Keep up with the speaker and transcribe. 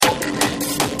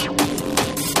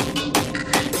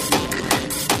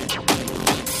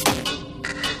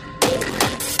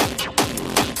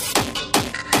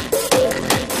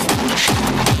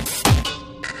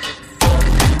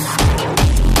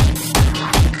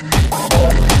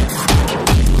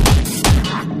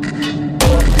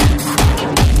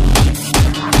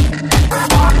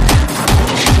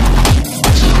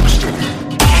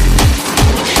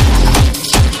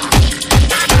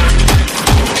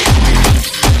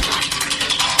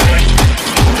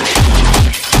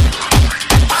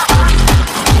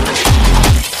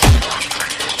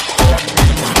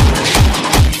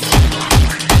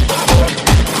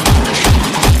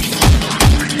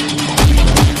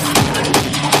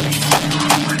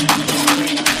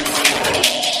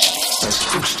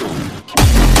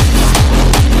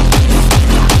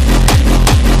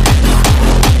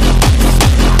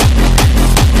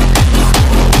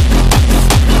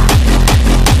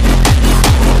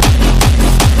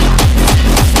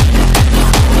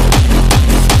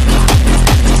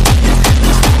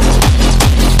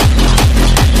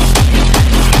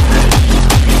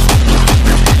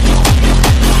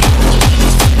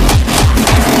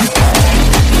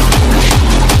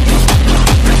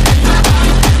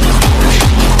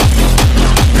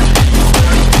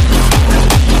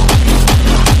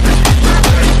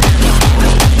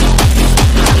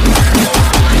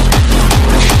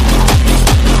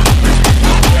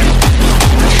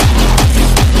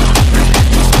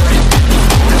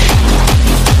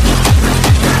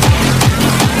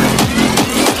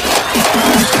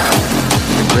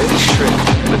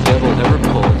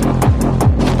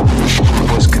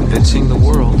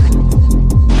world,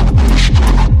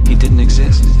 he didn't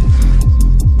exist.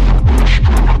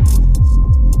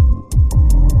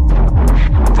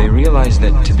 They realized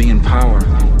that to be in power,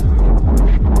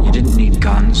 you didn't need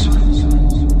guns,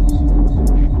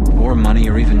 or money,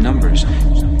 or even numbers. A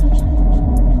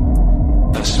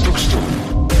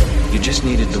spookstone. You just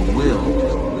needed the will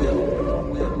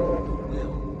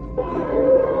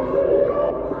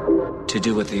to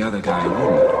do what the other guy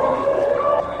wouldn't.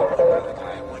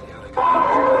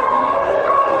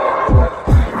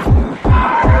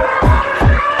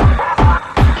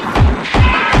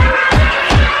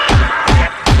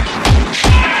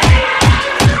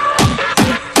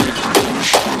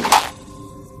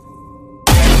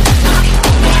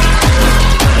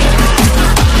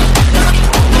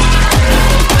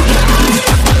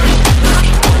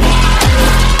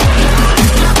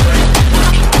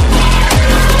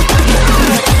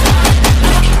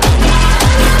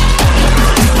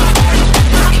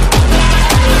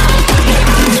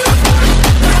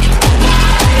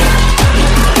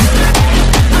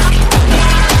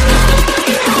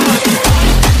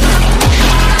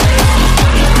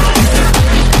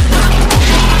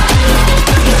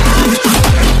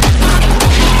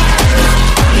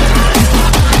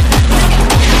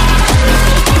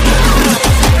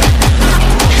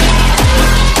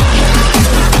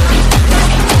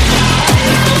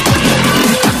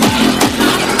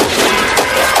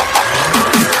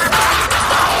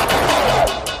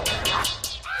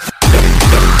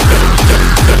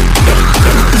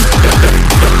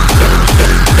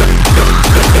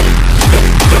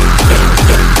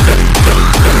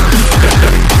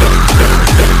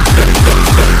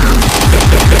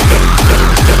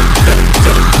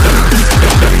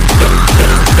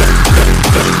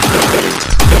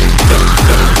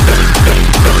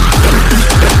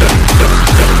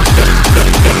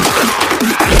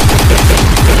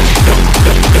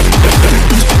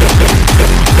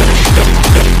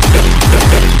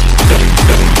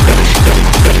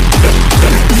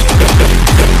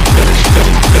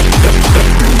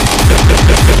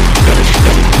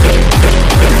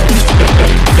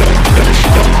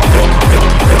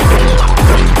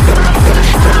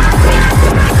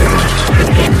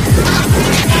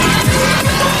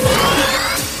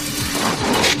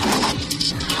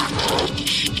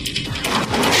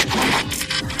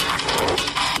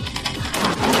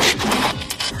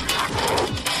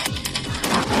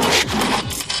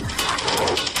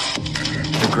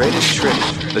 The greatest trick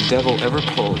the devil ever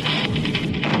pulled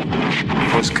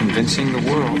was convincing the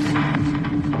world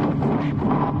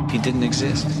he didn't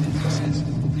exist.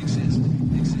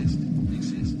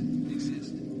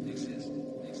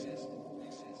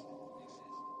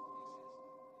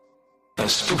 A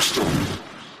spookstone.